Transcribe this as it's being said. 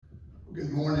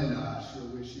Good morning. I sure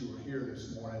wish you were here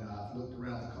this morning. I've looked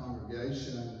around the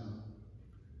congregation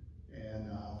and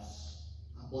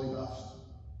I believe I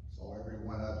saw every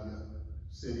one of you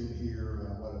sitting here.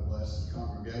 What a blessed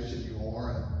congregation you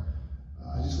are. And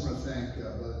I just want to thank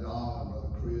Brother Don and Brother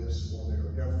Chris for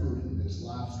their effort in this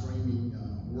live streaming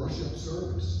worship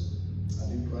service.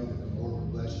 I do pray that the Lord will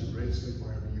bless you richly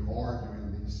wherever you are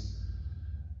during these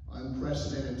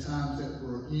unprecedented times that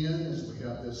we're in, as we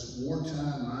have this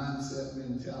wartime mindset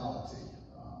mentality.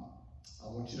 I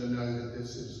want you to know that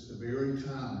this is the very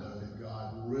time, though, that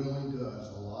God really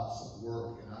does lots of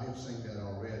work, and I have seen that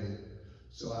already.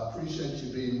 So I appreciate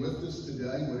you being with us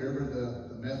today, whatever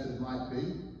the method might be,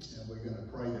 and we're going to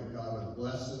pray that God would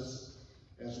bless us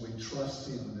as we trust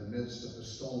Him in the midst of the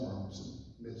storms,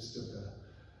 in the midst of the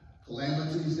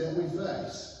calamities that we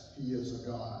face. He is a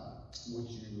God. Would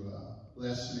you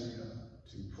bless me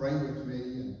to pray with me,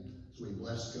 and as we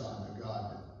bless God, the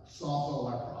God that solves all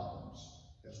our problems,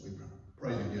 as we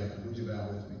pray together. Would you bow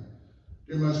with me?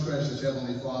 Dear most precious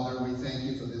Heavenly Father, we thank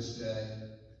you for this day.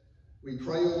 We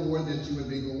pray, O Lord, that you would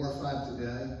be glorified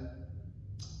today.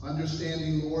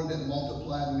 Understanding, Lord, that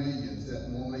multiplied millions that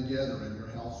normally gather in your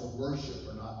house of worship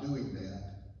are not doing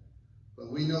that.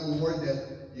 But we know, Lord,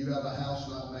 that you have a house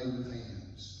not made with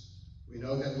hands. We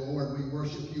know that, Lord, we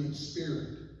worship you in spirit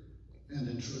and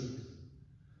in truth.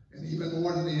 And even,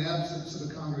 Lord, in the absence of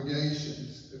the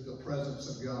congregations, there's the presence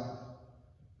of God.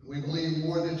 And we believe,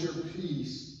 Lord, that your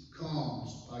peace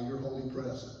comes by your holy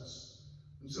presence.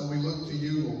 And so we look to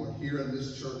you, Lord, here in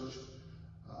this church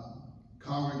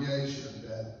congregation,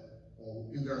 that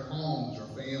in their homes or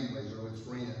families or with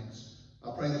friends.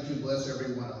 I pray that you bless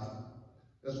every one of them.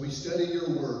 As we study your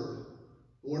word,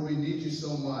 Lord, we need you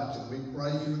so much, and we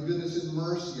pray for your goodness and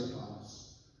mercy upon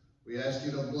us. We ask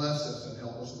you to bless us and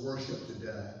help us worship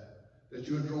today, that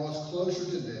you would draw us closer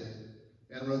to thee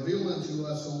and reveal unto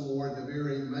us, O Lord, the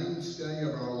very mainstay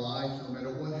of our life, no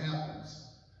matter what happens,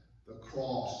 the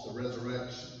cross, the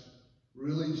resurrection,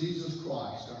 really Jesus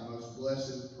Christ, our most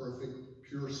blessed, perfect,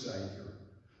 pure Savior.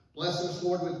 Bless us,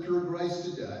 Lord, with pure grace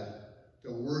today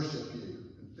to worship you.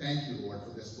 And thank you, Lord,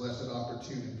 for this blessed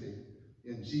opportunity.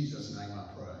 In Jesus' name I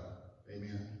pray.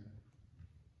 Amen.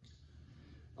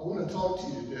 I want to talk to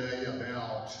you today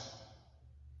about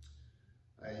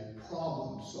a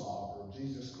problem solver,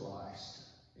 Jesus Christ.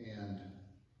 And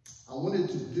I wanted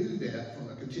to do that from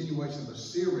a continuation of a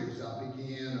series I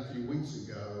began a few weeks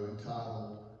ago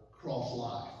entitled Cross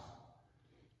Life.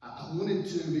 I wanted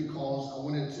to because I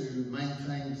wanted to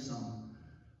maintain some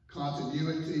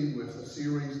continuity with a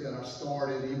series that I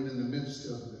started even in the midst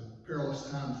of the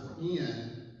perilous times we're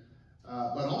in,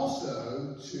 but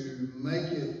also to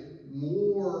make it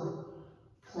more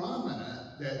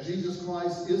prominent that Jesus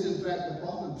Christ is in fact the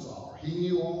problem solver. He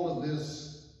knew all of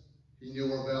this. He knew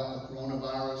about the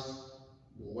coronavirus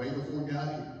way before he got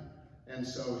here. And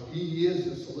so he is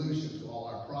the solution to all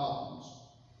our problems.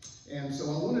 And so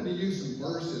I wanted to use some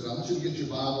verses. I want you to get your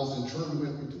Bibles and turn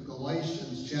with me to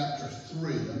Galatians chapter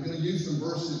 3. I'm going to use some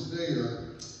verses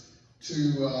there to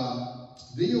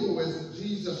deal with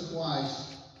Jesus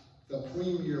Christ, the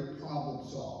premier problem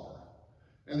solver.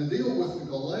 And the deal with the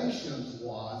Galatians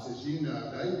was, as you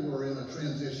know, they were in a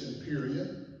transition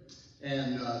period,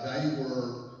 and they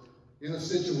were in a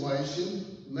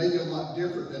situation maybe a lot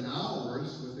different than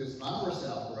ours with this virus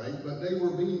outbreak, but they were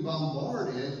being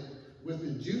bombarded with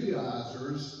the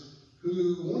Judaizers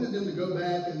who wanted them to go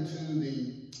back into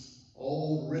the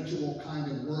old ritual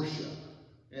kind of worship.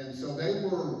 And so they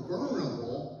were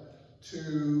vulnerable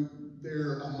to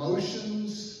their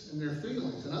emotions and their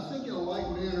feelings. And I think in a like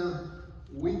manner,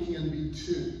 we can be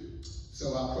too.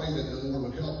 So I pray that the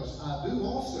Lord would help us. I do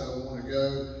also want to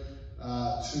go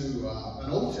to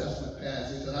an Old Testament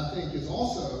passage that I think is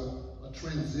also a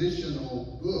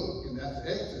transitional book, and that's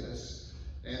Exodus,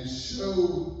 and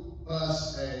show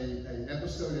us an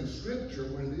episode in Scripture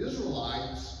where the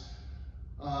Israelites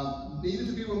needed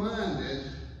to be reminded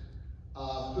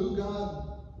of who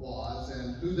God was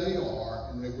and who they are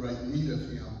in their great need of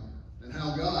Him, and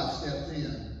how God stepped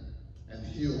in and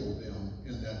healed them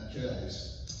in that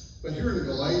case. But here in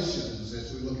Galatians,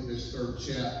 as we look at this third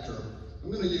chapter, I'm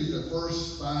going to use the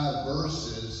first 5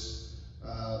 verses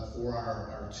for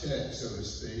our text, so to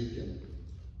speak, and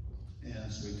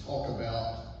as we talk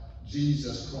about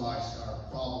Jesus Christ, our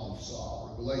problem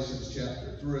solver. Galatians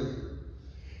chapter 3.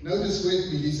 Notice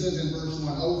with me, he says in verse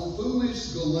 1, O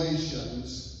foolish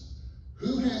Galatians,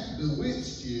 who hath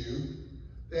bewitched you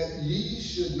that ye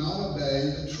should not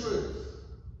obey the truth?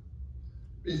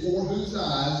 Before whose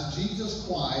eyes Jesus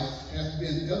Christ hath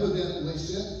been evidently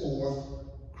set forth,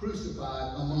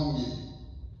 crucified among you.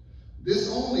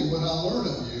 This only would I learn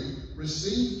of you,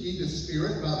 Received ye the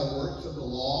Spirit by the works of the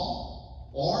law,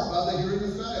 or by the hearing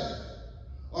of faith?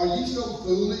 Are ye so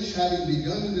foolish, having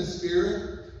begun in the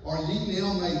Spirit, are ye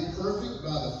now made perfect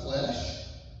by the flesh?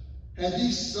 Have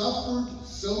ye suffered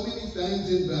so many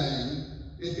things in vain,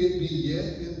 if it be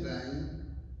yet in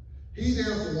vain? He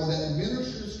therefore that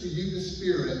ministers to you the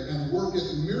Spirit, and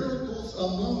worketh miracles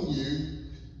among you,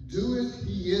 doeth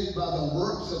he it by the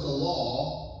works of the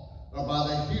law, or by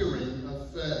the hearing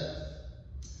of faith?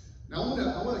 Now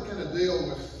I want to kind of deal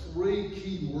with three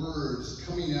key words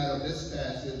coming out of this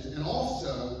passage, and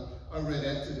also over in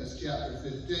Exodus chapter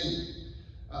 15.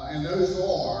 And those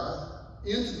are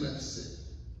intimacy,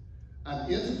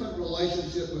 an intimate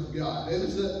relationship with God. That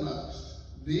is at most.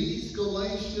 These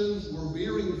Galatians were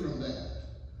veering from that.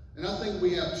 And I think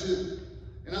we have too.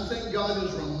 And I think God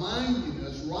is reminding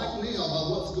us right now by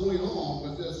what's going on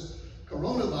with this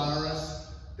coronavirus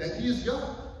that he is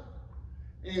God.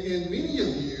 And many of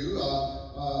you,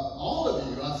 all of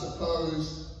you, I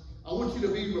suppose, I want you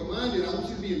to be reminded, I want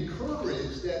you to be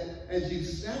encouraged that as you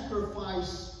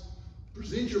sacrifice,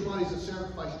 present your body as a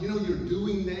sacrifice, you know you're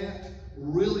doing that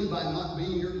really by not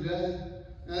being here today.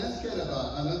 Now that's kind of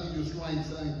an unusual, strange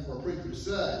thing for a preacher to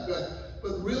say,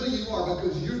 but really you are,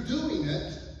 because you're doing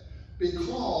it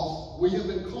because we have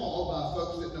been called by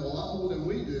folks that know a lot more than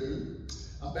we do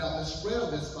about the spread of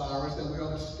this virus, that we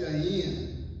ought to stay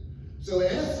in. So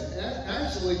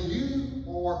actually you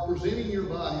are presenting your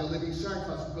body a living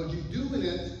sacrifice because you're doing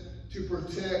it to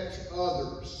protect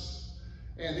others.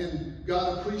 And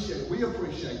God appreciates it. We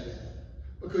appreciate that.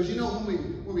 Because you know,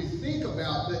 when we think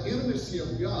about the intimacy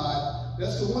of God,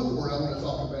 that's the one word I want to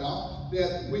talk about,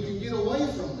 that we can get away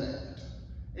from that.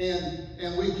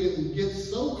 And we can get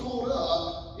so caught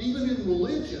up, even in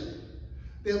religion,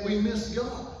 that we miss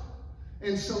God.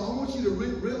 And so I want you to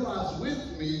realize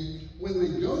with me, when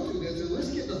we go through this, and let's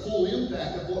get the full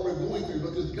impact of what we're going through,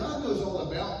 because God knows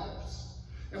all about this.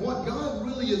 And what God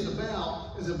really is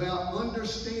about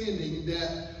understanding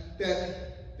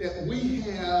that we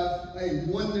have a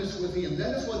oneness with him.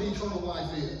 That is what eternal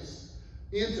life is.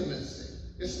 Intimacy.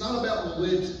 It's not about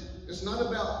religion. It's not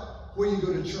about where you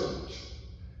go to church.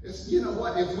 It's, you know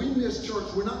what, if we miss church,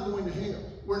 we're not going to hell.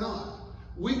 We're not.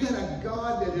 We got a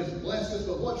God that has blessed us,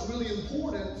 but what's really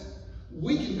important,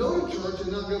 we can go to church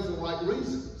and not go for the right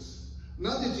reasons.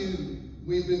 Not that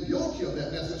we've been guilty of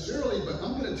that necessarily, but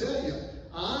I'm going to tell you,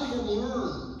 I have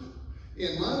learned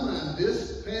in my mind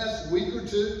this past week or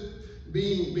two,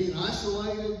 being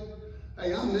isolated.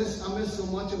 Hey, I miss so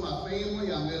much of my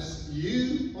family. I miss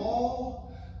you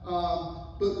all.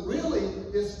 But really,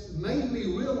 it's made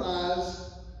me realize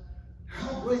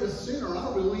how great a sinner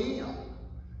I really am.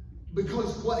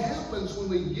 Because what happens when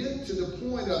we get to the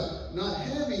point of not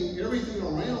having everything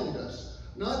around us,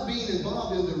 not being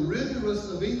involved in the rigorous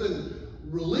of even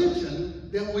religion,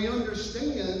 that we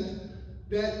understand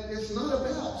that it's not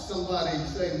about somebody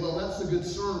saying, well, that's a good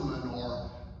sermon, or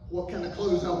what kind of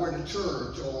clothes I wear to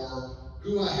church, or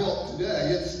who I help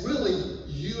today. It's really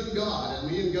you and God,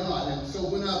 and me and God. And so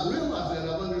when I realized that,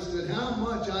 I've understood how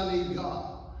much I need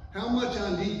God, how much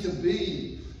I need to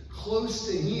be close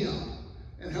to him,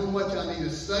 and how much I need a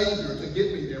Savior to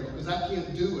get me there, because I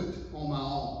can't do it on my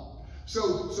own. So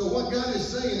what God is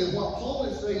saying, and what Paul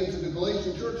is saying to the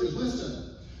Galatian church is,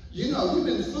 listen, you know, you've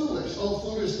been foolish, oh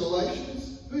foolish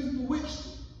Galatians. Who's bewitched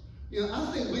you? You know,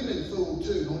 I think we've been fooled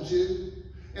too, don't you?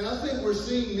 And I think we're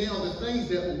seeing now the things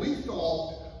that we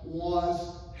thought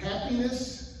was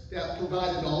happiness, that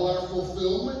provided all our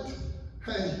fulfillment.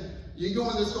 Hey, you go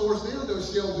in the stores now,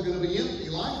 those shelves are going to be empty.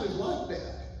 Life is like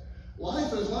that.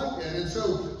 Life is like that. And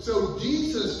so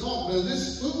Jesus talked about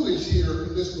this foolish here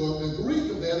in this book. The Greek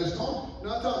of that is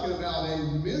not talking about a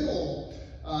mental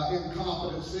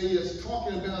incompetency. It's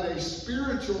talking about a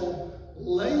spiritual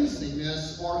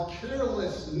laziness or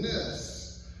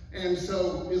carelessness. And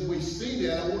so as we see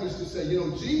that, I want us to say, you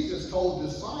know, Jesus told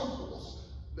disciples,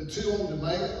 the two on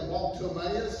Emmaus, walked to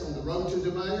Emmaus, on the road to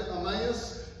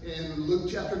Emmaus, in Luke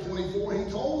chapter 24,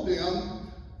 he told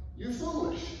them, you're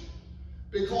foolish.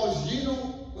 Because you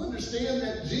don't understand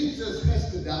that Jesus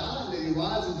has to die and that he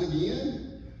rises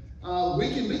again. We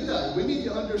can be that. We need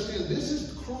to understand this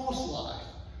is the cross life.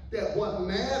 That what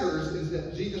matters is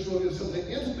that Jesus will give something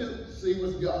intimacy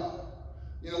with God.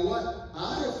 You know what?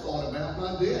 I have thought about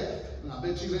my death, and I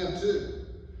bet you have too.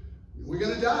 We're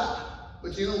going to die.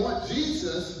 But you know what?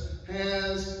 Jesus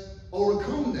has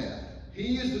overcome that.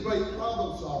 He is the great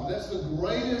problem solver. That's the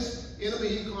greatest enemy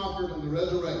he conquered on the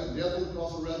resurrection. Death on the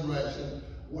cross of resurrection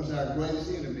was our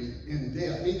greatest enemy in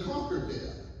death. He conquered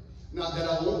death. Not that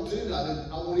I want to, not that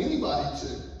I want anybody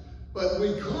to. But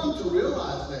we come to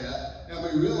realize that, and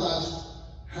we realize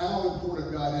how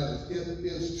important God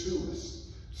is to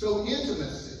us. So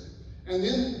intimacy. And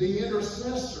then the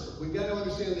intercessor. We've got to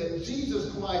understand that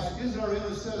Jesus Christ is our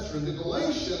intercessor. And the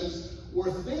Galatians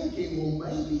were thinking,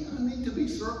 well, maybe I need to be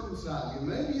circumcised.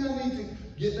 Maybe I need to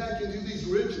get back into these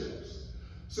rituals.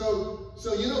 So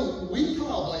you know, we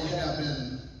probably have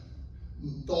been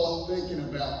thinking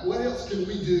about what else can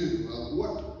we do?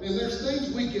 And there's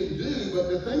things we can do, but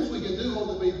the things we can do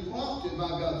ought to be prompted by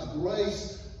God's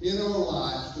grace in our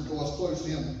lives to draw us close to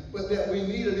Him. But that we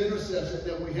need an intercessor,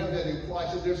 that we have that in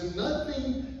Christ. That there's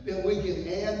nothing that we can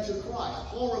add to Christ.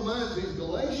 Paul reminds these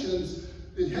Galatians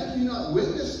that, have you not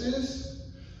witnessed this?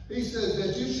 He says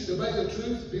that you should obey the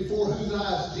truth, before whose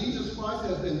eyes Jesus Christ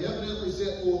has been evidently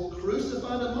set forth,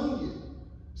 crucified among you.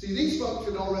 See, these folks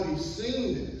had already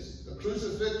seen this, the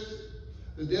crucifixion,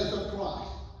 the death of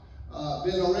Christ,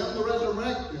 been around the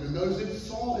resurrection, and those that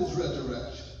saw His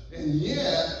resurrection. And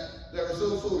yet, they were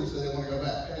so foolish that they want to go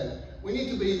back. And we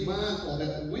need to be mindful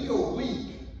that we are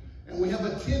weak, and we have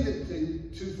a tendency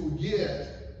to forget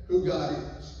who God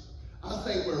is. I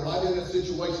think we're right in a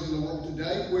situation in the world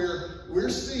today where we're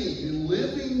seeing in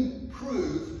living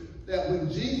proof that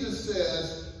when Jesus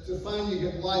says to find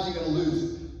you life, you're going to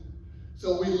lose it.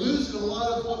 So we lose a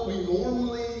lot of what we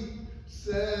normally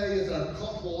say is our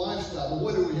comfortable lifestyle. But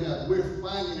what do we have? We're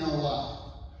finding our life.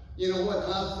 You know what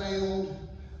I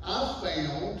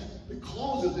found?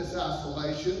 Because of this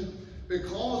isolation,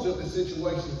 because of the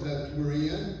situations that we're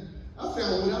in, I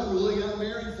found what I really got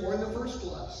married for in the first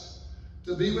place.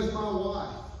 To be with my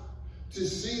wife. To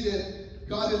see that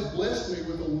God has blessed me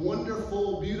with a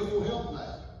wonderful, beautiful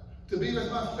helpmate. To be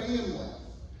with my family.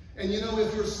 And you know,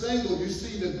 if you're single, you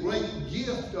see the great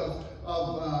gift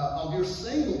of your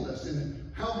singleness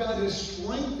and how God has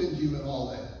strengthened you in all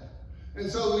that. And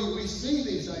so we see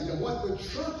these things and what the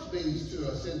church means to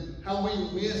us and how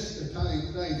we miss the tiny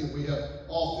things that we have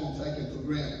often taken for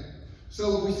granted.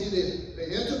 So we see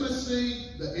the intimacy,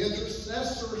 the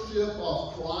intercessorship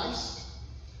of Christ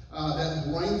that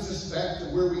brings us back to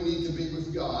where we need to be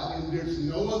with God. And there's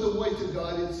no other way to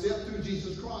God except through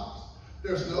Jesus Christ.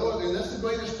 There's no other, and that's the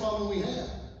greatest problem we have.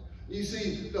 You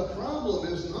see, the problem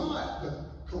is not the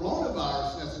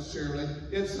coronavirus necessarily,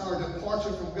 it's our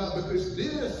departure from God, because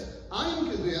this, I'm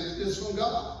convinced, is from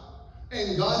God.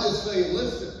 And God is saying,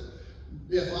 listen,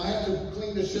 if I have to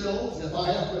clean the shelves, if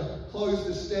I have to close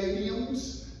the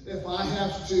stadiums, if I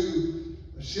have to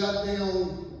shut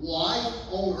down life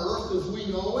on earth as we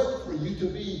know it, for you to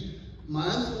be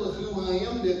mindful of who I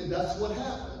am, then that's what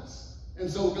happens. And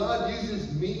so God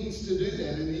uses means to do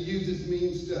that, and He uses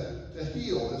means to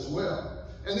heal as well.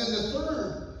 And then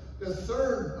the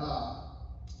third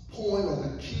point, or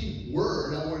the key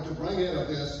word I wanted to bring out of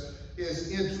this,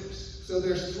 is interest. So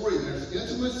there's three. There's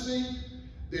intimacy,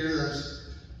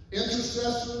 there's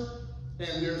intercessor,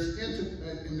 and there's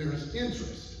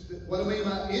interest. What I mean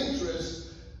by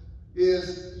interest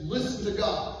is listen to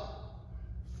God.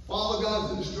 Follow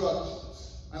God's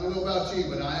instructions. I don't know about you,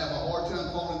 but I have a hard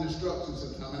time following instructions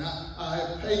sometimes. And I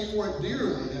have paid for it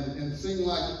dearly and seem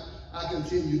like I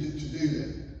continue to do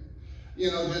that.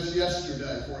 You know, just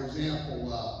yesterday, for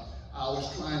example, I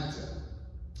was trying to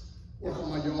work on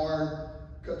my yard,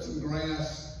 cut some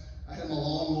grass. I had my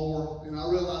lawnmower, and I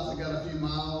realized I got a few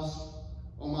miles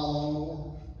on my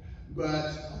lawnmower, but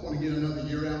I want to get another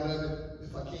year out of it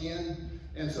if I can.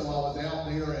 And so I was out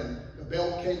there, and the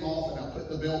belt came off, and I put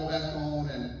the belt back on,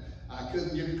 and I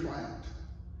couldn't get it cranked.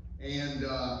 And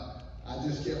I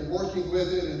just kept working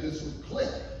with it, and it just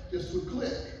would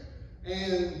click.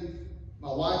 And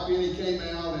my wife, Benny, came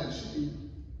out, and she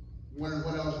wondered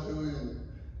what I was doing, and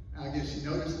I guess she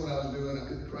noticed what I was doing. I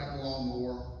couldn't crank the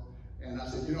lawnmower. And I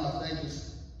said, you know, I think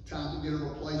it's time to get a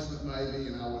replacement maybe.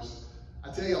 And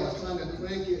I tell you, I was trying to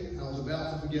crank it, and I was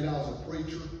about to forget I was a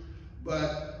preacher.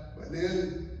 But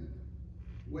then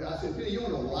I said, Benny, you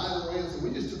want to ride around? So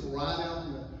we just took a ride out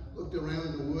and looked around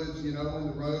in the woods, you know, in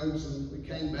the roads, and we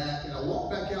came back. And I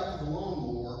walked back out to the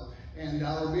lawnmower, and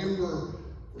I remember,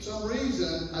 for some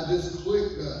reason, I just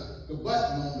clicked the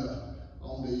button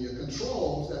on the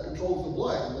controls that controls the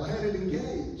blade. Well, I had it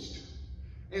engaged.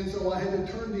 And so I had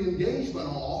to turn the engagement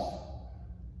off,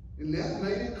 and that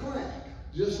made it crank.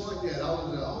 Just like that. I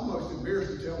was almost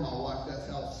embarrassed to tell my wife that's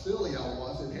how silly I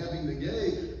was in having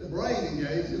the braid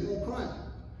engaged, it won't crank.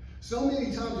 So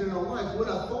many times in our life, what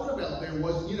I thought about there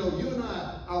was, you know, you and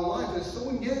I, our life is so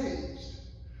engaged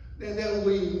that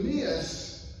we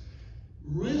miss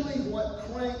really what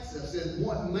cranks us and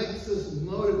what makes us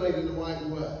motivated the right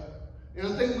way. And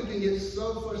I think we can get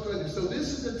so frustrated. So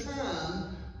this is a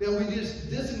time that we just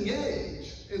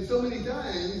disengage in so many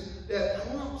things that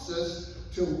prompts us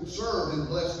to serve and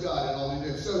bless God in all he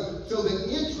does. So the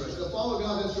interest, to follow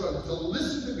God's instructions, to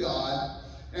listen to God,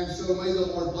 and so may the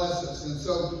Lord bless us. And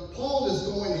so Paul is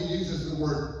going, he uses the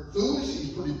word foolish.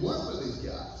 He's pretty blunt with these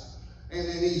guys. And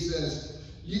then he says,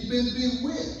 you've been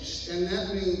bewitched. And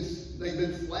that means they've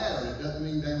been flattered. It doesn't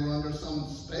mean they were under some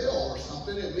spell or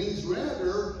something. It means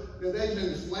rather that they've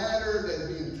been flattered,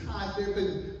 they've been enticed,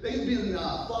 they've been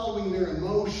following their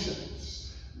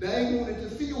emotions. They wanted to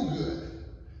feel good.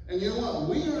 And you know what?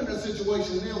 We are in a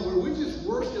situation now where we're just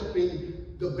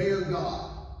worshiping the bare God.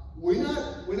 We're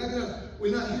not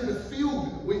here to feel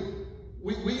good.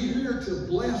 We're here to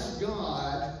bless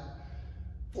God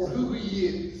for who he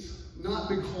is, not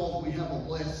because we have a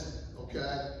blessing.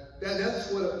 Okay?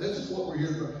 That's what we're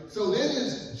here for. So that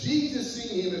is Jesus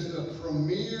seeing him as the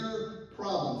premier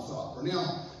problem solver.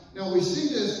 Now we see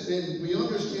this and we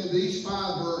understand these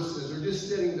 5 verses are just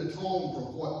setting the tone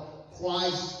for what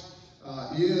Christ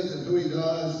is and who he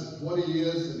does, and what he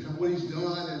is and what he's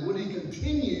done and what he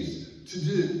continues to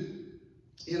do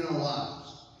in our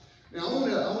lives. Now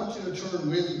I want you to turn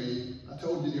with me. I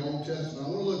told you the Old Testament. I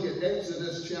want to look at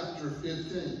Exodus chapter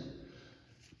 15.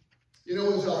 You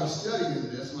know, as I was studying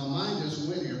this, my mind just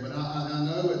went here, but I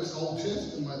know it's Old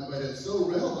Testament, but it's so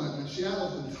relevant in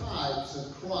shadows and types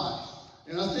of Christ.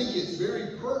 And I think it's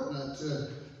very pertinent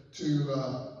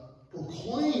to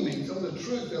proclaiming some of the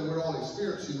truth that we're all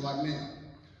experiencing right now.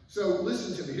 So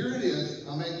listen to me. Here it is.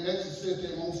 I'm in Exodus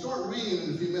 15. I'm going to start reading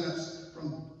in a few minutes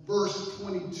from verse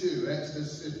 22,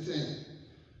 Exodus 15.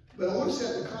 But I want to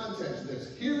set the context of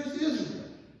this. Here is Israel,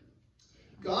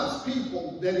 God's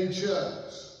people that he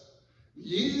chose.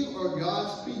 You are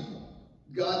God's people.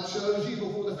 God chose you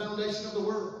before the foundation of the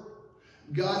world.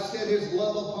 God set his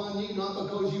love upon you, not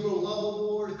because you were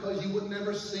lovable or because you would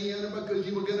never sin or because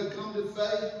you were going to come to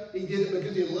faith. He did it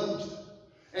because he loved you.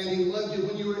 And he loved you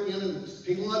when you were enemies.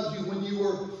 He loved you when you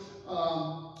were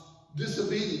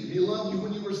disobedient. He loved you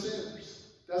when you were sinners.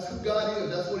 That's who God is.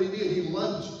 That's what he did. He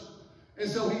loved you. And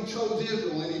so he chose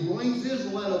Israel, and he brings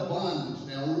Israel out of bondage.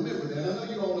 Now remember that. I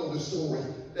know you all know the story.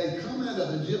 They come out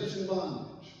of Egyptian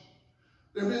bondage.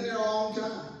 They've been there a long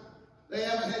time. They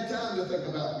haven't had time to think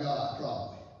about God,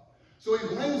 probably. So he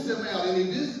brings them out, and he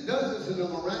does this in a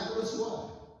miraculous way.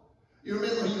 You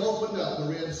remember he opened up the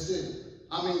Red Sea.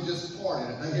 I mean, just parted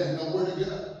it. They had nowhere to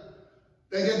go.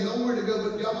 They had nowhere to go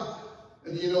but God.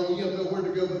 And you know, we have nowhere to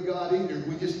go but God either.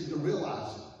 We just need to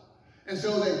realize it. And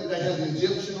so they had the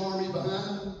Egyptian army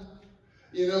behind them.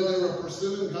 You know, they were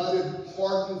pursuing. God had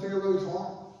hardened Pharaoh's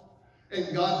heart.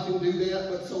 And God can do that.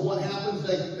 But so what happens?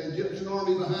 The Egyptian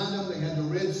army behind them. They had the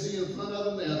Red Sea in front of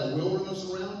them. They had a wilderness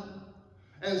around them.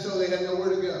 And so they had nowhere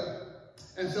to go.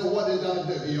 And so what did God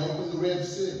do? He opened the Red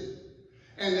Sea.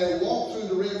 And they walked through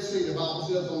the Red Sea, the Bible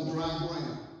says, on dry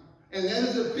ground. And that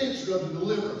is a picture of the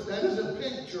deliverance. That is a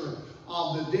picture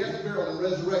of the death, burial, and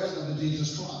resurrection of the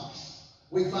Jesus Christ.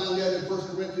 We find that in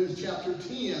 1 Corinthians chapter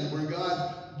 10, where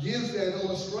God gives that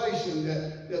illustration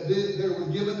that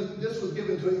this was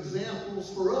given to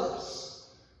examples for us.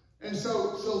 And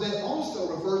so that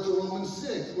also refers to Romans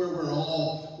 6, where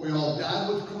we all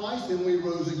died with Christ and we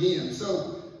rose again.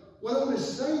 So what I want to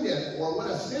say that for,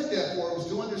 what I said that for, was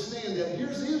to understand that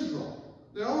here's Israel.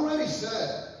 They're already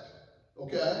saved.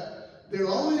 Okay? They're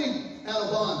already out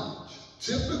of bondage.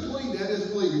 Typically, that is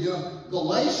believers. You know,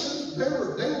 Galatians, they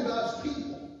were God's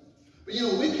people. But you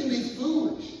know, we can be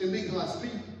foolish and be God's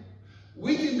people.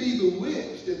 We can be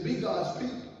bewitched and be God's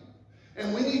people.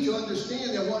 And we need to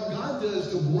understand that what God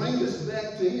does to bring us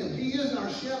back to him. He is our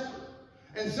shepherd.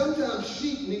 And sometimes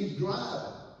sheep need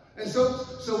driving. And so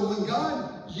when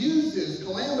God uses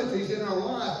calamities in our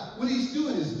life, what he's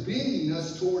doing is bending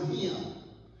us toward him.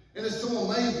 And it's so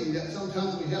amazing that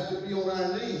sometimes we have to be on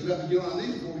our knees. We have to get on our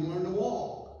knees before we learn to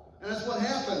walk. And that's what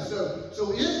happens.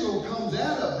 So Israel comes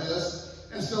out of this.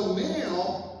 And so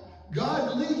now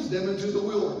God leads them into the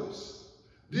wilderness.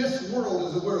 This world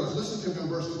is a wilderness. Listen to me in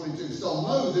verse 22. So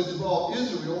Moses brought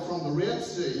Israel from the Red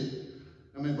Sea.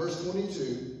 Verse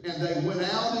 22. And they went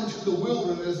out into the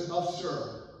wilderness of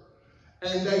Shur.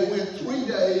 And they went 3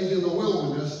 days in the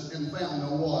wilderness and found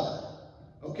no water.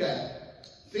 Okay.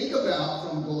 Think about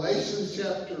from Galatians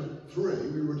chapter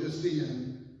 3, we were just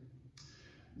in,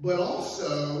 but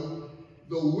also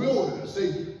the wilderness.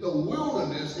 See, the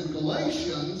wilderness in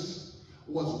Galatians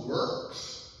was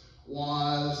works,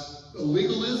 was the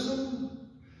legalism.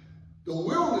 The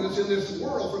wilderness in this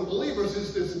world from believers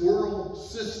is this world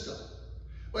system.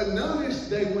 But notice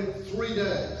they went 3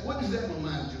 days. What does that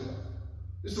remind you of?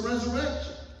 It's the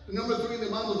resurrection. The number 3 in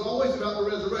the Bible is always about the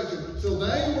resurrection. So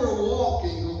they were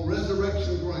walking on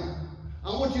resurrection ground. I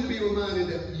want you to be reminded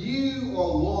that you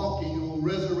are walking on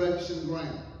resurrection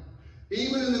ground.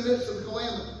 even in the midst of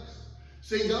calamities.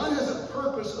 See, God has a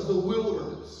purpose of the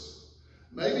wilderness.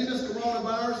 Maybe this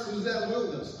coronavirus is that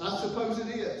wilderness. I suppose it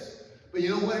is. But you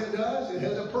know what it does? It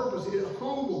has a purpose. It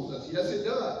humbles us. Yes, it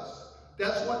does.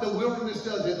 That's what the wilderness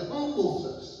does. It humbles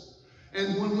us.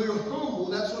 And when we're humble,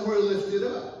 that's when we're lifted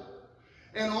up.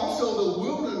 And also the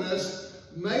wilderness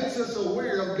makes us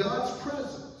aware of God's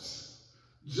presence.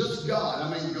 Just God.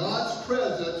 I mean, God's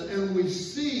presence. And we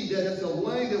see that it's a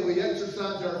way that we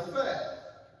exercise our faith.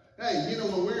 Hey, you know,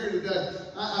 when we're here today,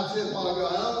 I said a while ago,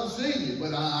 I don't see you,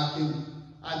 but I can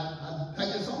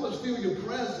almost feel your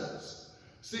presence.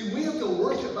 See, we have to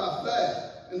worship by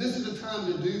faith, and this is the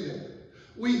time to do that.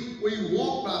 We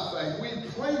walk by faith. We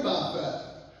pray by faith.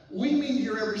 We meet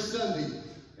here every Sunday,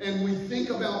 and we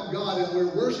think about God, and we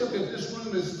worship if this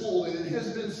room is full, and it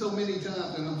has been so many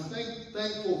times, and I'm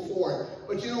thankful for it.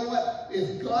 But you know what?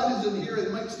 If God isn't here,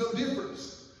 it makes no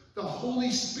difference. The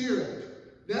Holy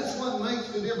Spirit, that's what makes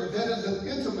the difference. That is the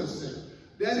intimacy.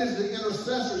 That is the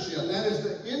intercessorship. That is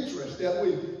the interest that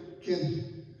we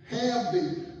can have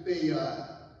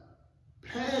the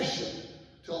passion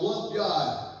to love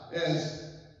God as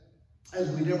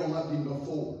we never loved Him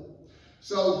before.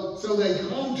 So they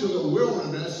come to the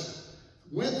wilderness,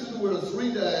 went through the wilderness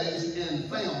 3 days, and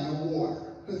found no water.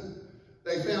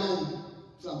 They found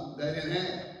something they didn't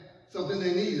have, something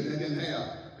they needed they didn't have.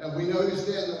 Have we noticed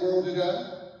that in the world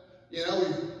today? You know,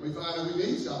 we find that we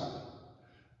need something.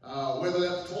 Whether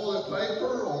that's toilet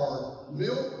paper or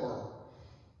milk or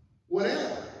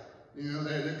whatever. You know,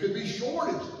 there could be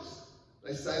shortages.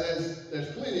 They say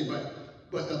there's plenty,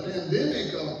 but the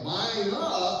pandemic of buying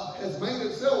up has made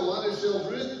it so a lot of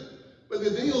shelves written. But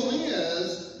the deal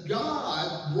is,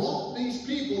 God brought these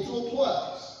people to a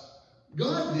place.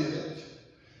 God did it.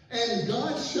 And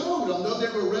God showed them, though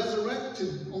they were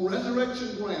resurrected on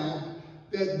resurrection ground,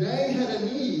 that they had a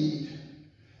need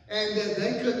and that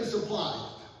they couldn't supply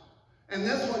it. And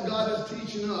that's what God is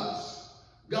teaching us.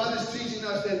 God is teaching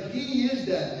us that He is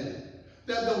that need,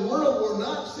 that the world will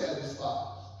not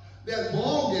satisfy, that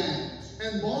ball games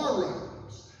and bar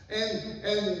rooms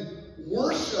and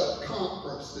worship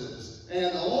conferences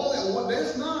and all that,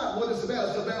 that's not what it's about.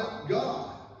 It's about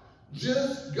God,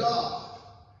 just God.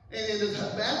 And in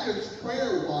Habakkuk's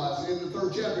prayer was, in the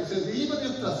 3rd chapter, it says, even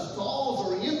if the stalls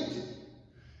are empty,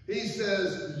 he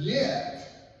says, yet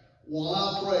will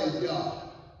I praise God.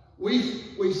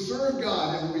 We serve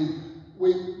God, and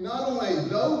we not only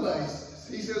though basis,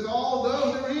 he says,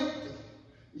 although they're empty,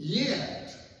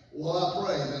 yet will I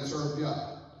praise and serve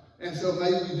God. And so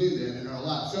maybe we do that in our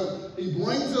lives. So he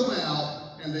brings them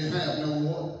out, and they have no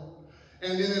water.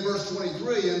 And then in verse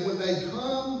 23, and when they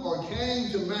came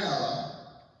to Marah,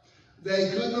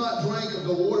 they could not drink of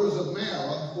the waters of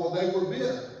Marah, for they were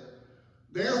bitter.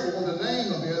 Therefore, the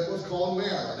name of it was called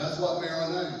Marah. That's what Marah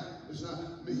means. It's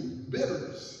not mean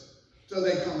bitterness. So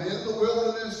they come into the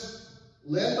wilderness,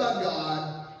 led by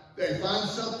God. They find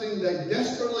something they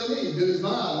desperately need that is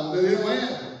vital, that they don't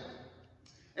have.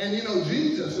 And you know,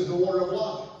 Jesus is the water of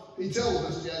life. He tells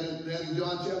us that in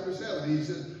John chapter 7. He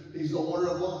says He's the water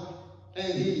of life.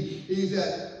 And He's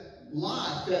that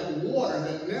life, that water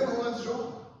that never runs dry.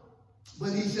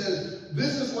 But He says,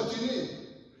 this is what you need.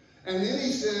 And then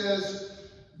He says,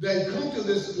 they come to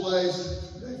this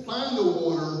place, they find the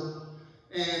water,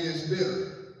 and it's bitter.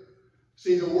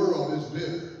 See, the world is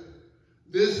bitter.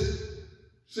 This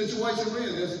situation we're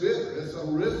in is bitter. It's a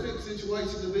horrific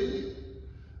situation to be in.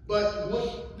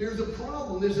 But there's a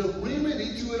problem. There's a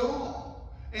remedy to it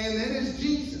all. And that is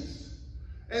Jesus.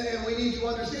 And we need to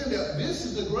understand that this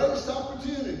is the greatest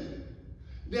opportunity.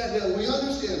 That we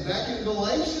understand back in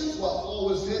Galatians, what Paul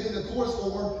was setting the course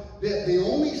for, that the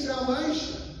only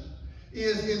salvation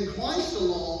is in Christ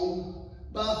alone,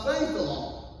 by faith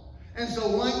alone. And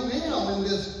so right now, in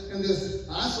this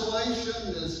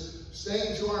isolation, this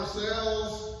staying to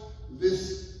ourselves,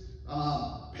 this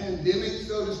pandemic,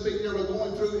 so to speak, that we're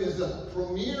going through, is a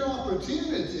premier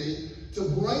opportunity to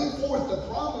bring forth the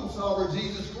problem solver,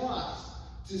 Jesus Christ,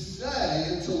 to say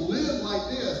and to live like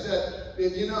this,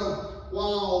 that you know,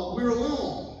 while we're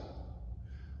alone,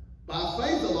 by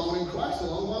faith alone, in Christ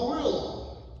alone, while we're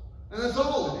alone. And that's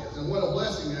all it is. And what a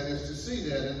blessing that is to see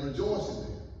that and rejoice in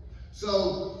that.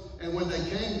 So, and when they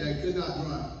came, they could not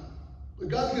drink. But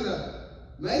God's going to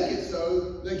make it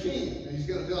so they can. And He's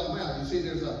going to bail them out. You see,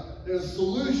 there's a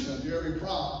solution to every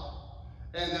problem.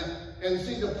 And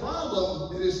see, the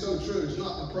problem, it is so true, it's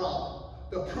not the problem.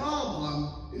 The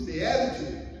problem is the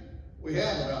attitude we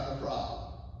have about the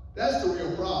problem. That's the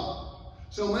real problem.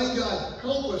 So may God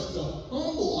help us to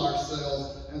humble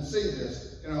ourselves and see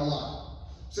this in our life.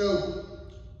 So,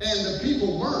 and the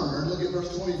people murmured, look at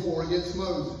verse 24, against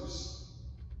Moses,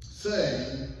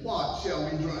 saying, what shall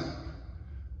we drink?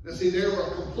 Now see, they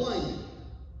were complaining.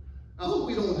 I hope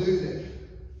we don't do that.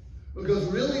 Because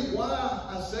really why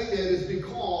I say that is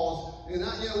because, and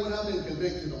what I've been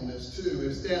convicted on this too,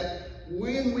 is that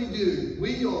when we do,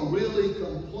 we are really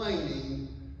complaining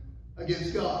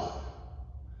against God.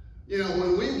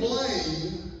 When we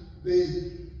blame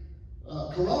the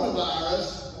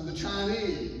coronavirus on the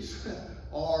Chinese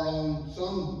or on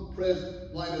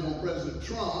blame it on President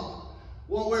Trump,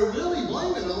 what we're really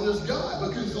blaming on is God,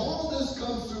 because all this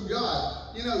comes through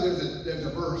God. There's a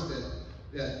verse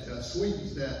that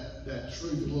sweetens that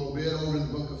truth a little bit over in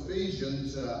the book of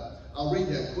Ephesians. I'll read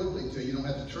that quickly to you. You don't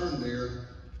have to turn there.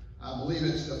 I believe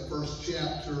it's the 1st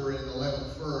chapter and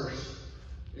 11th verse.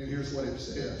 And here's what it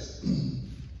says.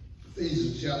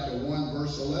 Ephesians chapter 1,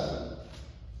 verse 11.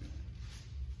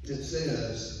 It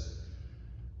says,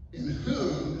 in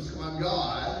whom, this is my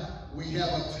God, we have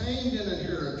obtained an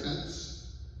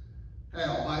inheritance.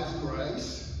 How? By his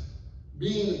grace,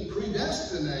 being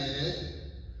predestinated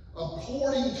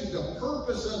according to the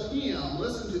purpose of him,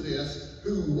 listen to this,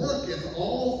 who worketh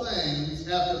all things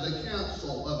after the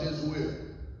counsel of his will.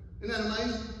 Isn't that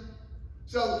amazing?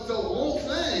 So all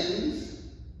things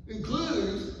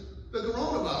includes the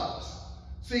coronavirus.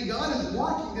 See, God is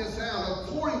working this out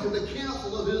according to the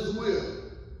counsel of his will.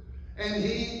 And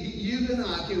you and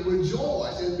I can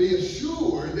rejoice and be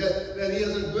assured that he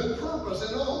has a good purpose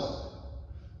in all of it.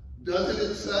 Doesn't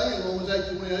it say in Romans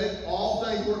 8:28, all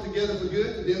things work together for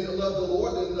good to them that love the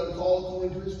Lord, them that are called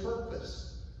according to his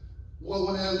purpose?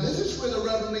 Well, now this is where the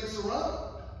rubber meets the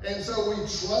road. And so we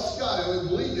trust God and we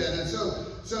believe that. And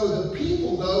so the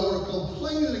people, though, were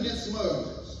complaining against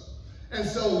Moses. And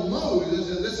so Moses,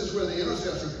 and this is where the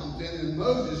intercessor comes in, and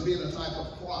Moses being a type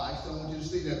of Christ, I want you to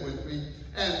see that with me.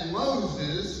 And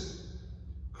Moses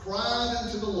cried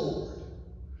unto the Lord,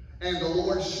 and the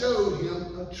Lord showed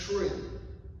him a tree,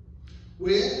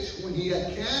 which, when he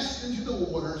had cast into the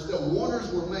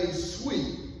waters were made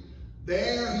sweet.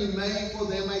 There he made for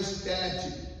them a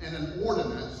statute and an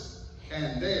ordinance,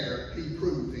 and there he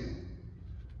proved them.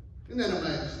 Isn't that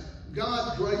amazing?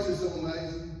 God's grace is so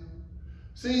amazing.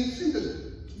 See,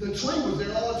 the tree was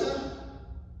there all the time.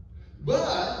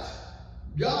 But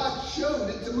God showed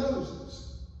it to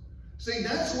Moses. See,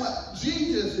 that's what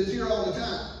Jesus is here all the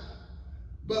time.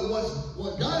 But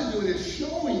what God is doing is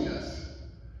showing us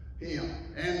him.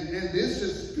 And this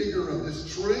is a figure of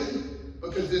this tree,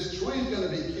 because this tree is going to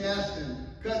be cast and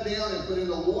cut down and put in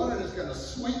the water, and it's going to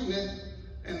sweeten it,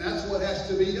 and that's what has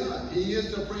to be done. He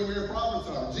is the premier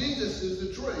prophesier. Jesus is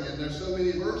the tree, and there's so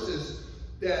many verses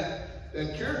that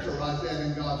characterize that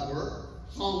in God's word.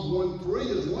 Psalms 1:3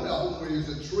 is one of them, where he's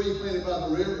a tree planted by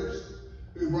the rivers,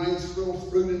 who brings forth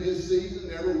fruit in his season,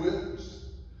 never withers.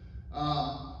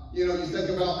 You think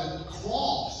about the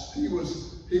cross. He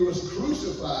was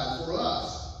crucified for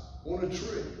us on a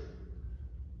tree.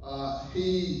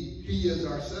 He is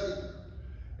our Savior,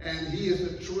 and he is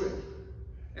the tree.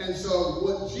 And so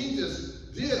what Jesus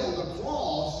did on the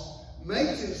cross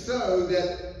makes it so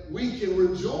that we can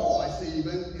rejoice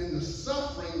even in the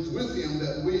sufferings with him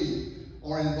that we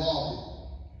are involved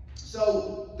in.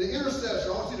 So the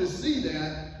intercessor, I want you to see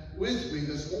that with me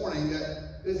this morning,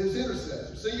 that is his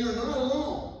intercessor. See, you're not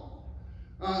alone.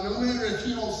 No matter if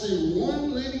you don't see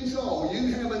one living soul,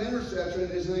 you have an intercessor,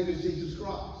 and his name is Jesus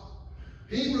Christ.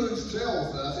 Hebrews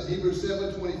tells us in Hebrews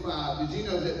 7:25, did you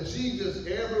know that Jesus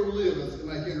ever liveth to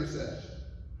make intercession?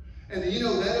 And do you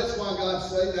know that is why God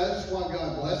saved, that is why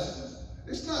God blesses us?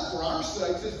 It's not for our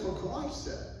sakes, it's for Christ's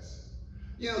sakes.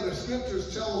 The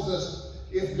scriptures tells us,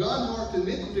 if God marked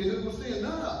iniquity, who will sin?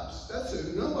 Not us. That's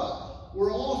it, nobody.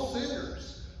 We're all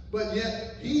sinners. But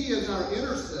yet, he is our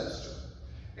intercessor.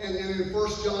 And in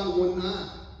 1 John 1:9,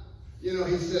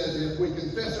 he says, if we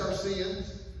confess our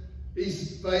sins,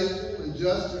 he's faithful and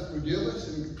just to forgive us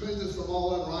and cleanse us from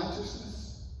all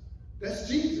unrighteousness. That's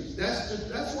Jesus. That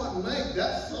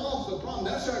solves the problem.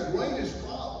 That's our greatest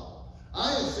problem.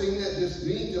 I have seen that just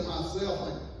me to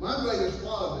myself. My greatest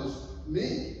problem is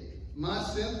me, my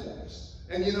sinfulness.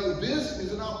 And this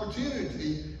is an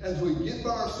opportunity as we get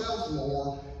by ourselves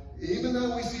more. Even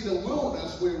though we see the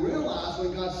wilderness, we realize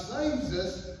when God saves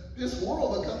us, this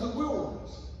world becomes a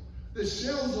wilderness. The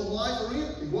shelves of life are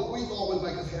empty. What we thought would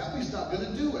make us happy is not going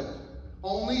to do it.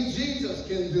 Only Jesus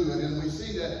can do it. And we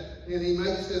see that, and he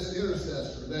makes this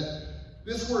intercessor. That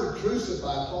this word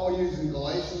crucified, Paul used in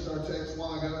Galatians, our text a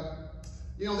while ago.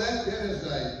 That is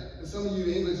and some of you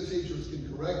English teachers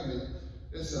can correct me,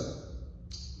 it's a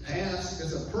past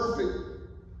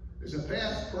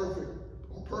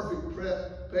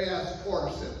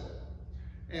participle.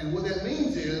 And what that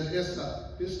means is it's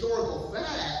a historical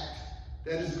fact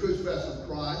That is the crucifixion of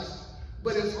Christ.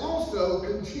 But it's also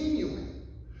continuing.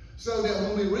 So that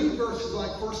when we read verses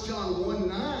like 1 John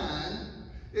 1:9,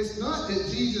 it's not that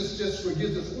Jesus just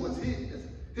forgives us once.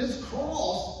 His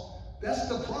cross, that's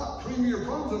the premier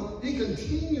problem. He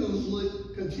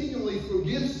continually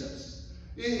forgives us.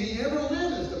 He never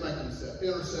limits to make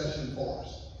intercession for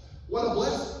us. What a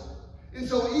blessing. And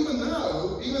so even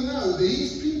though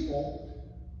these people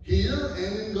here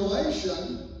and in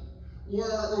Galatians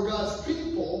were God's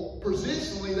people,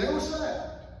 positionally they were saved.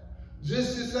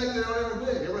 Just as they ever have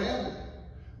been.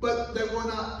 But they were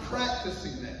not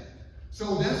practicing that.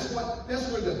 So that's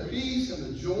where the peace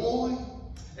and the joy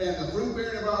and the fruit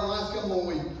bearing of our lives come when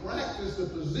we practice the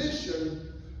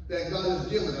position that God has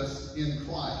given us in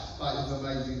Christ by His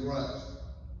amazing grace.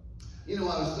 You know,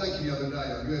 I was thinking the other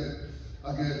day,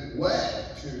 a good way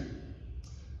to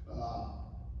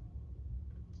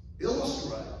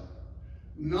illustrate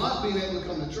not being able to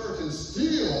come to church and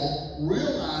still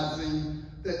realizing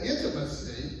the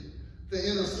intimacy, the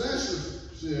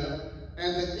intercessorship,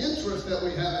 and the interest that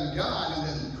we have in God, and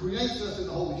that He creates us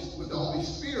with the Holy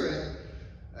Spirit,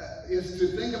 is to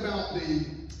think about the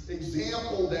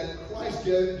example that Christ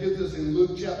gives us in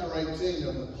Luke chapter 18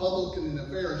 of the publican and the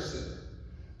Pharisee.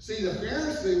 See, the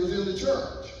Pharisee was in the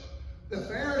church. The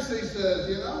Pharisee says,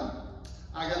 you know,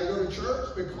 I got to go to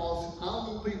church because I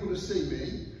want people to see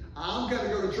me. I've got to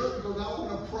go to church because I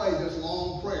want to pray this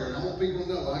long prayer. And I want people to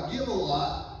know I give a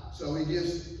lot. So he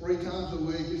gives 3 times a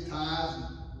week. His tithes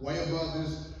way above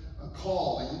his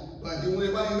calling. But he wants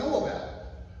everybody to know about it.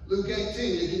 Luke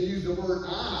 18, you can use the word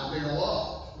I there a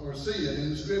lot, or see it in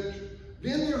the scripture.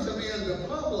 Then there's a man, the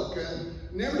publican,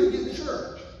 never to get to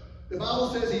church. The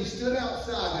Bible says he stood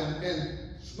outside and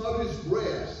smote his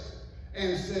breast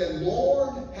and said,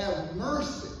 Lord, have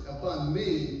mercy upon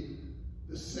me,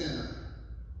 the sinner.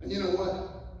 And you know what?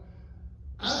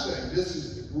 I think this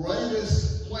is the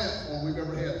greatest platform we've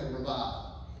ever had for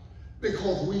revival.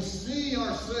 Because we see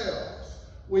ourselves.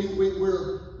 We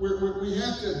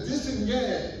have to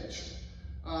disengage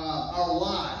our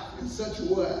life in such a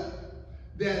way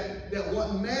that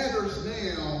what matters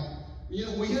now, you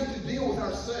know, we have to deal with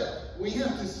ourselves. We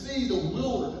have to see the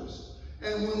wilderness.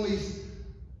 And when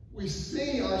we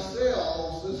see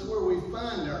ourselves, that's where we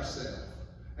find ourselves.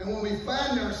 And when we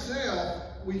find ourselves,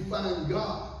 we find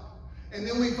God. And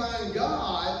then we find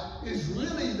God is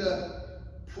really the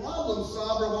problem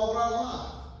solver of all our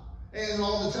life. And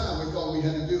all the time we thought we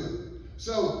had to do it.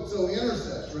 So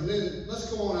intercessor. And then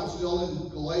let's go on. I'm still in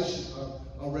Galatians,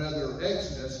 or rather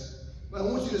Exodus. But I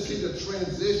want you to see the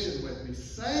transition with me.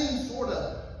 Same sort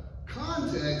of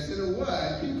context in a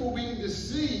way. People being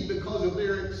deceived because of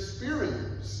their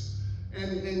experience.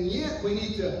 And yet we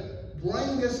need to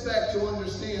bring this back to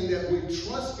understand that we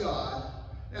trust God.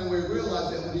 And we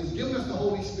realize that when He's given us the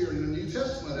Holy Spirit in the New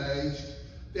Testament age,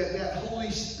 that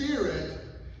Holy Spirit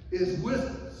is with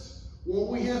us. What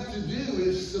we have to do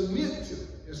is submit to it.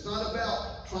 It's not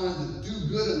about trying to do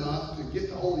good enough to get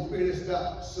the Holy Spirit. It's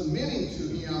about submitting to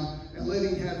Him and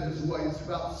letting Him have His way. It's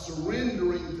about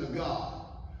surrendering to God.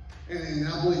 And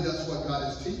I believe that's what God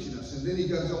is teaching us. And then He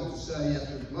goes on to say,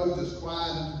 after Moses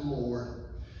cried unto the Lord,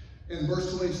 in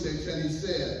verse 26, and he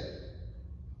said,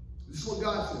 this is what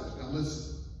God says. Now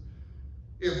listen.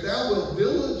 If thou wilt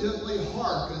diligently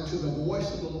hearken to the voice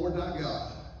of the Lord thy God,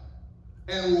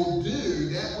 and will do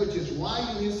that which is right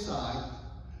in His sight,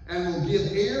 and will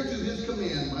give ear to His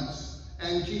commandments,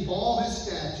 and keep all His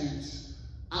statutes,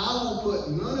 I will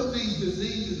put none of these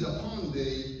diseases upon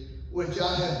thee, which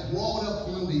I have brought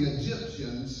upon the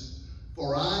Egyptians,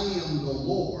 for I am the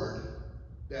Lord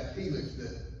that healeth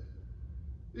thee.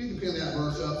 You can pin that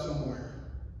verse up somewhere.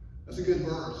 That's a good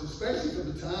verse, especially for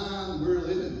the time we're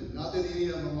living in. Not that any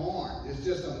of them aren't. It's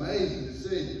just amazing to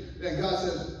see that God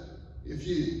says, if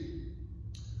you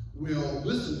will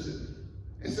listen to me.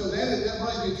 And so that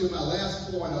brings me to my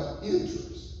last point of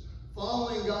interest.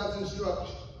 Following God's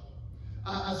instruction.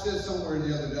 I said somewhere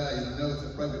the other day, and I know it's a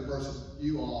favorite verse of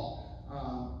you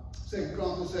all, 2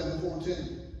 Chronicles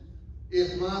 7:14.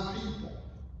 If my people,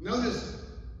 notice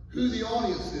who the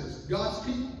audience is, God's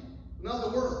people, not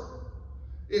the world.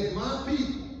 If my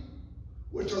people,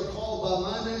 which are called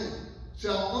by my name,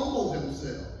 shall humble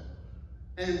themselves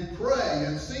and pray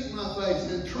and seek my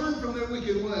face and turn from their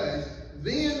wicked ways,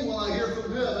 then will I hear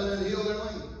from heaven and heal their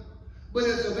land. But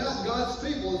it's about God's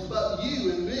people. It's about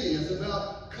you and me. It's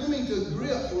about coming to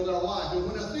grips with our life. And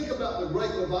when I think about the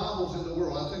great revivals in the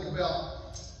world, I think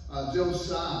about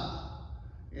Josiah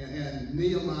and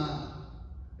Nehemiah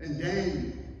and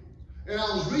Daniel. And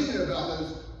I was reading about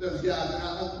those guys.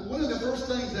 And one of the first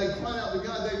things they cried out to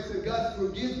God, they said, God,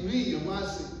 forgive me of my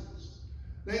sins.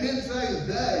 They didn't say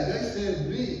they said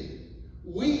me.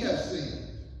 We have sinned.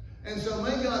 And so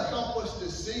may God help us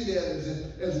to see that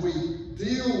as we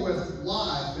deal with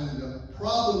life and the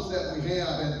problems that we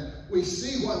have, and we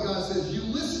see what God says. You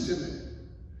listen to me.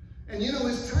 And you know,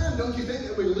 it's time, don't you think,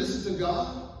 that we listen to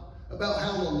God about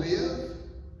how to live?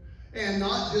 And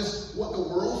not just what the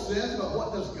world says, but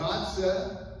what does God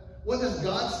say? What does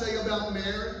God say about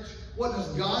marriage? What does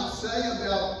God say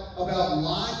about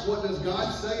life? What does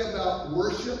God say about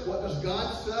worship? What does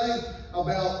God say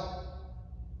about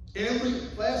every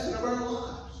facet of our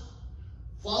lives?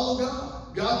 Follow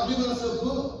God. God's given us a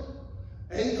book,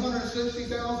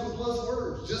 860,000 plus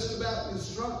words, just about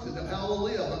instructed of how to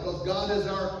live, because God is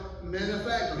our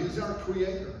manufacturer. He's our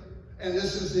creator. And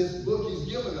this is his book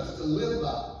he's given us to live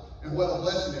by. And what a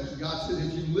blessing it is. God says,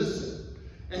 if you listen.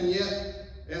 And yet,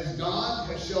 as God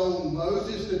has shown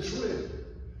Moses the tree,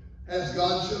 has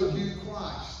God showed you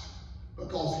Christ,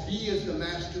 because he is the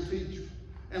master teacher.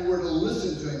 And we're to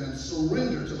listen to him and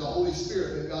surrender to the Holy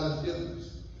Spirit that God has given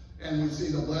us. And we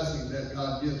see the blessings that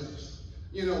God gives us.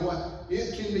 You know what?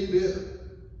 It can be bitter.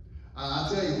 I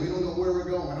tell you, we don't know where we're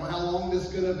going. We don't know how long this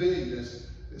is going to be,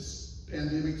 this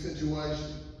pandemic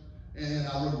situation. And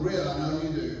I regret, I know you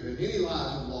do, that any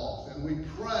lives are lost. And we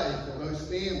pray for those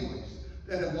families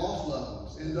that have lost loved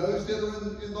ones and those that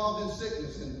are involved in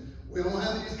sickness. And we don't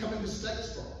have any coming to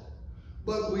Statesboro.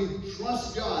 But we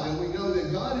trust God, and we know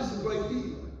that God is the great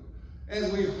healer.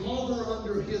 And we hover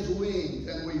under his wings,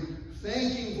 and we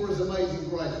thank him for his amazing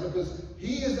grace, because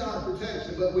he is our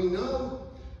protection. But we know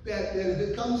that if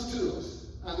it comes to us,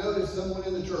 I noticed someone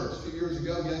in the church a few years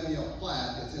ago gave me a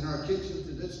plaque. It's in our kitchen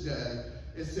to this day.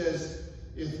 It says,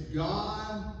 if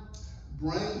God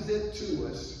brings it to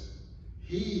us,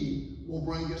 he will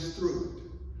bring us through it.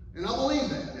 And I believe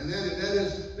that. And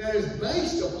that is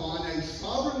based upon a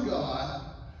sovereign God,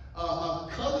 a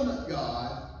covenant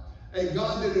God, a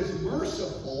God that is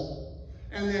merciful,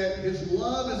 and that his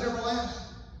love is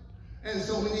everlasting. And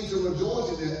so we need to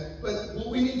rejoice in that. But what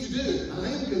we need to do, I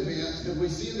am convinced, that we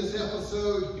see in this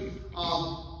episode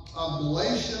of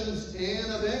Galatians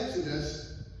and of Exodus,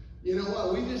 you know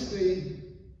what? We just need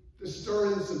to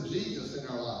stir in some Jesus in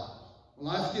our lives.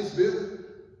 When life gets bitter,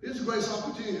 it's a great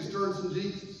opportunity to stir in some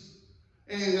Jesus.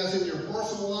 And that's in your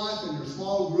personal life, in your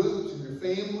small groups, in your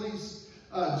families.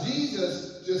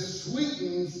 Jesus just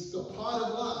sweetens the pot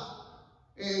of life.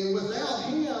 And without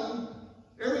him,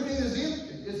 everything is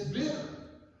empty. It's bitter.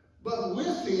 But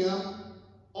with him,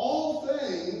 all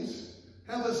things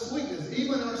have a sweetness.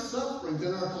 Even our sufferings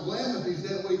and our calamities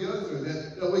that we go through,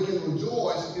 that we can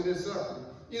rejoice in his suffering.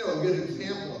 You know, a good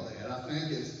example of that, I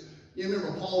think, is, you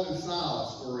remember Paul and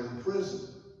Silas were in prison.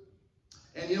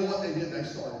 And you know what they did? They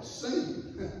started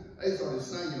singing. They started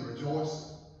singing,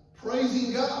 rejoicing,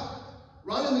 praising God,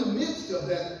 right in the midst of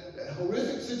that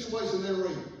horrific situation they were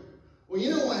in. Well, you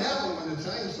know what happened when the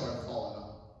chains started falling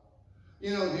off?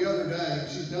 You know, the other day,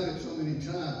 she's done it so many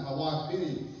times, my wife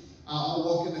Penny, I'll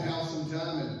walk in the house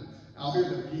sometime and I'll hear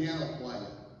the piano playing.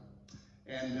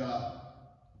 And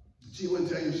she wouldn't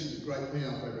tell you she's a great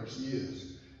piano player, but she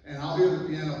is. And I'll hear the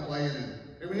piano playing, and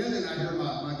every now and then I hear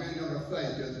my granddaughter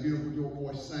Faith does a beautiful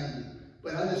voice singing.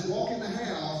 But I just walk in the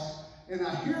house and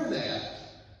I hear that,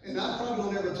 and I probably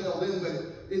don't ever tell them, but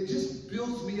it just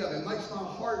builds me up. It makes my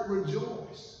heart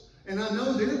rejoice. And I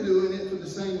know they're doing it for the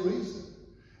same reason.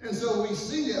 And so we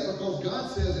see that because God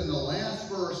says in the last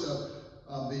verse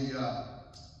of the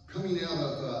coming out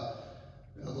of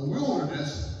the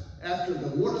wilderness, after the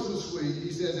waters were sweet,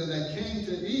 he says, and they came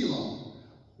to Elim,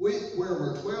 where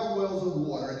were 12 wells of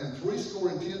water and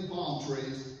 70 palm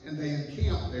trees, and they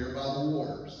encamped there by the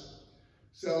waters.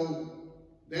 So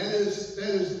that is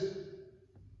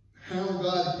how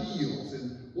God heals,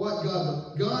 and what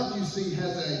God you see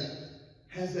has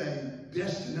a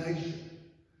destination.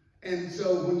 And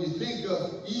so when you think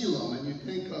of Elim and you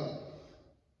think of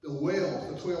the wells,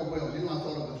 the 12 wells, you know, I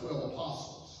thought of the 12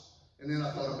 apostles, and then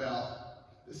I thought about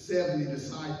the 70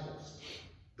 disciples.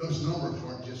 Those numbers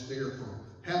aren't just there for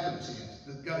happenstance,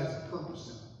 that God has a purpose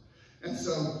in them. And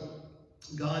so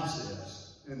God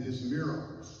says in his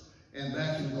miracles, and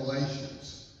back in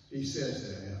Galatians, he says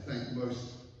that, I think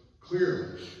most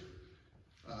clearly.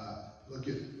 Look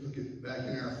at back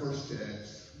in our first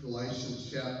text, Galatians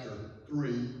chapter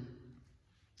 3.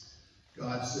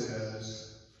 God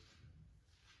says,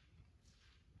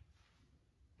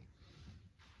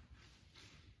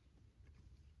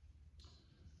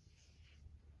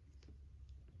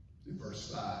 in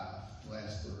verse 5,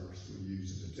 last verse we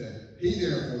use as a text. He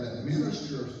therefore that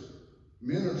ministereth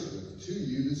to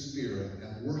you the Spirit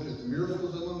and worketh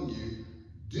miracles among you,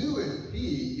 doeth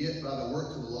he it by the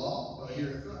works of the law, by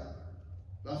hearing faith.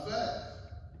 By faith.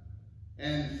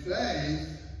 And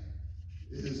faith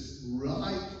is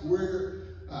right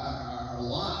where our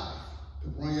life to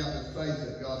bring out the faith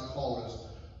that God's called us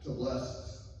to bless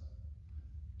us.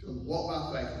 To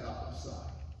walk by faith and not by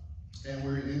sight. And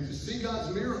we're in to see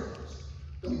God's miracles.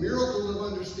 The miracles of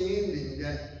understanding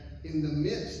that in the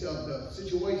midst of the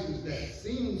situations that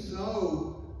seem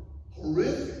so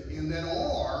horrific and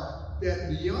that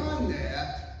beyond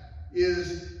that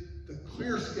is the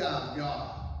clear sky of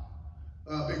God.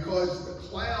 Because the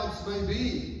clouds may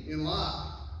be in life,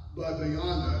 but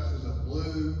beyond us is a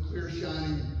blue, clear,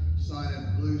 shining sun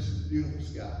and blue, beautiful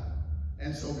sky.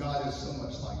 And so God is so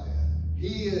much like that.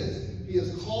 He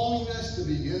is calling us to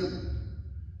be intimate.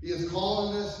 He is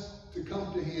calling us to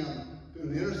come to him through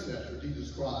an intercessor,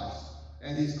 Jesus Christ.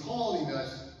 And he's calling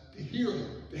us to hear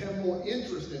him, to have more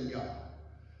interest in God.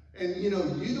 And you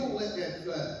don't let that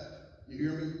fade. You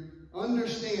hear me?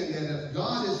 Understand that if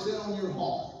God is set on your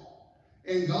heart,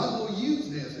 and God will use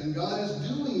this, and God is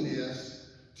doing this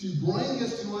to bring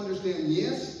us to understand,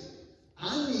 yes,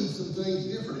 I need some things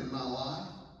different in my life.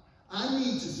 I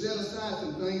need to set aside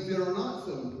some things that are not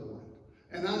so important.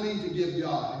 And I need to give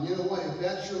God. And you know what? If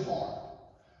that's your heart,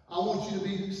 I want you to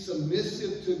be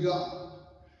submissive to God.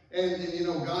 And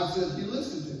God says, you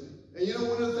listen to me. And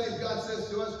one of the things God says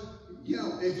to us,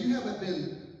 if you haven't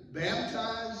been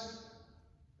baptized,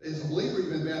 as a believer,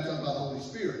 you've been baptized by the Holy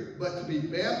Spirit. But to be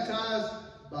baptized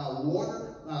by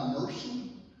water, by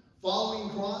immersion, following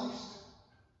Christ,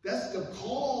 that's the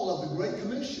call of the Great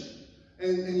Commission.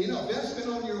 And if that's been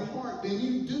on your heart, then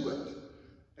you do it.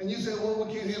 And you say, well,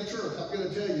 we can't have church. I'm going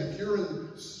to tell you, if you're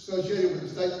associated with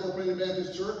the Statesboro Primitive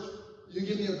Baptist Church, you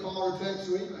give me a call or text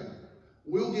or email.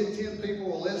 We'll get 10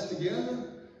 people or less together,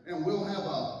 and we'll have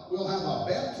a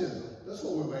baptism. That's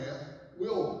what we'll have.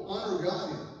 We'll honor God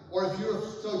in it. Or if you're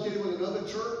associated with another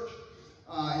church,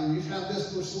 and you have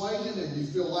this persuasion, and you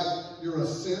feel like you're a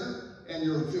sinner, and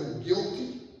you feel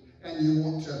guilty, and you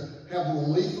want to have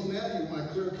relief from that, you want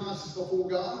a clear conscience before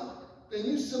God, then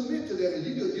you submit to that and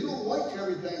you do it. You don't wait till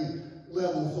everything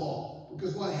levels off.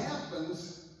 Because what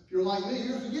happens, if you're like me,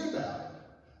 you forget about it.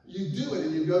 You do it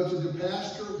and you go to the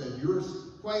pastor that you're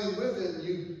acquainted with and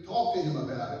you talk to him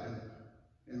about it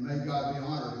and make God be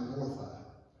honored and glorified.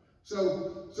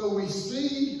 So we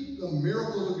see the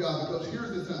miracles of God, because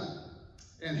here's the thing.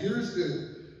 And here's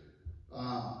the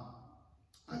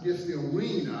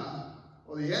arena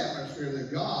or the atmosphere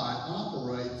that God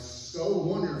operates so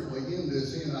wonderfully in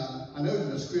this. And I noted in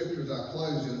the scriptures, I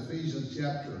close in Ephesians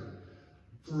chapter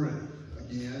 3,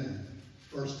 again,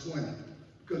 verse 20.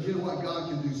 Because you know what? God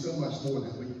can do so much more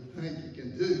than we think he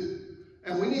can do.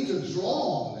 And we need to draw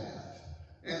on that.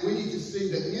 And we need to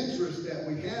see the interest that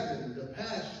we have in the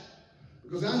passion.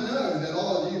 Because I know that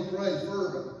all of you pray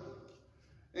fervently.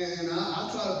 And I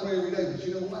try to pray every day. But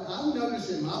you know what? I've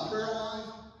noticed in my prayer life,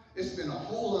 it's been a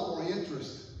whole lot more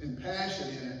interest and passion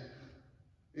in it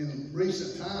in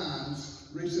recent times,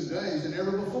 recent days than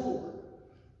ever before.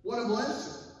 What a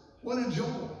blessing. What a joy.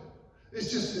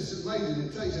 It's amazing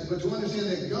to tell you that. But to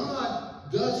understand that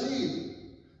God does heal.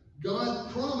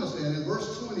 God promised that in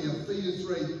verse 20 of Ephesians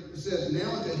 3. It says,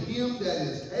 now to him that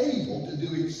is able to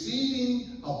do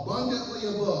exceeding abundantly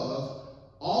above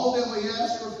all that we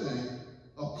ask or think,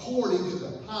 according to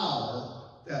the power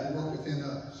that worketh in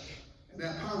us. And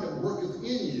that power that worketh in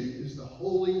you is the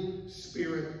Holy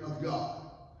Spirit of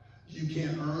God. You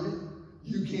can't earn it.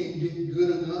 You can't get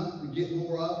good enough to get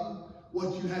more of him.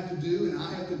 What you have to do, and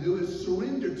I have to do, is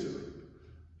surrender to him.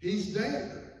 He's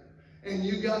there. And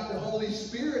you got the Holy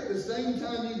Spirit the same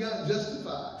time you got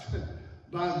justified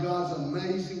by God's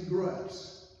amazing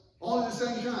grace. All at the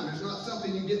same time. It's not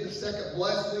something you get the second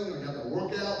blessing or you have to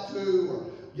work out to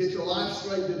or get your life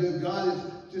straight to do. God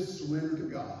is just surrender to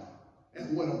God.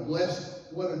 And what a blessing,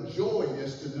 what a joy it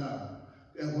is to know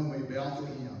that when we bow to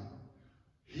him,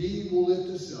 he will lift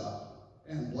us up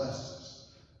and bless us.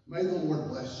 May the Lord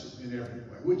bless you in every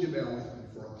way. Would you bow with me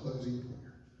for a closing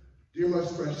prayer? Dear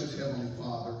most precious Heavenly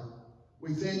Father,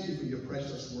 we thank you for your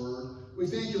precious word. We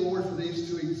thank you, Lord, for these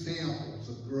two examples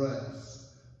of grace,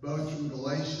 both from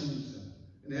Galatians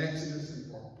and Exodus,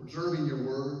 and for preserving your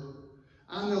word.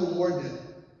 I know, Lord, that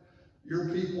your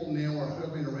people now are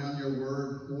hovering around your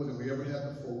word more than we ever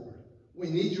have before. We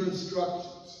need your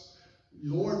instructions.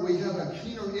 Lord, we have a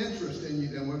keener interest in you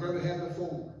than we've ever had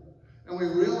before. And we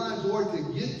realize, Lord,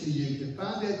 to get to you, to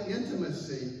find that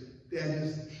intimacy that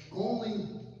is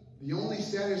the only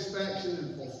satisfaction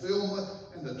and fulfillment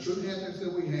and the true happiness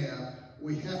that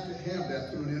we have to have that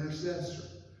through an intercessor.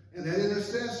 And that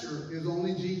intercessor is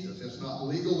only Jesus. It's not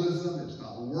legalism. It's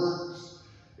not works.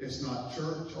 It's not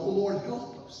church. Oh, Lord,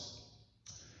 help us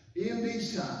in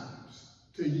these times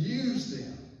to use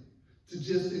them to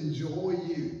just enjoy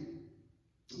you,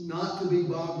 not to be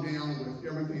bogged down with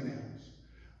everything else,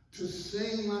 to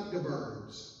sing like the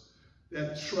birds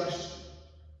that trust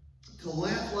you, to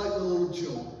laugh like the little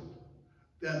children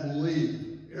that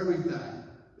believe everything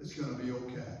is going to be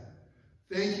okay.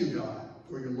 Thank you, God,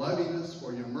 for your lovingness,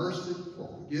 for your mercy, for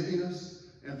forgiving us,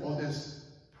 and for this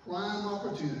prime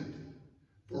opportunity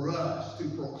for us to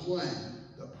proclaim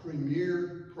the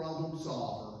premier problem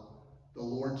solver, the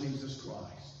Lord Jesus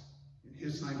Christ. In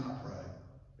his name I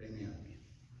pray. Amen.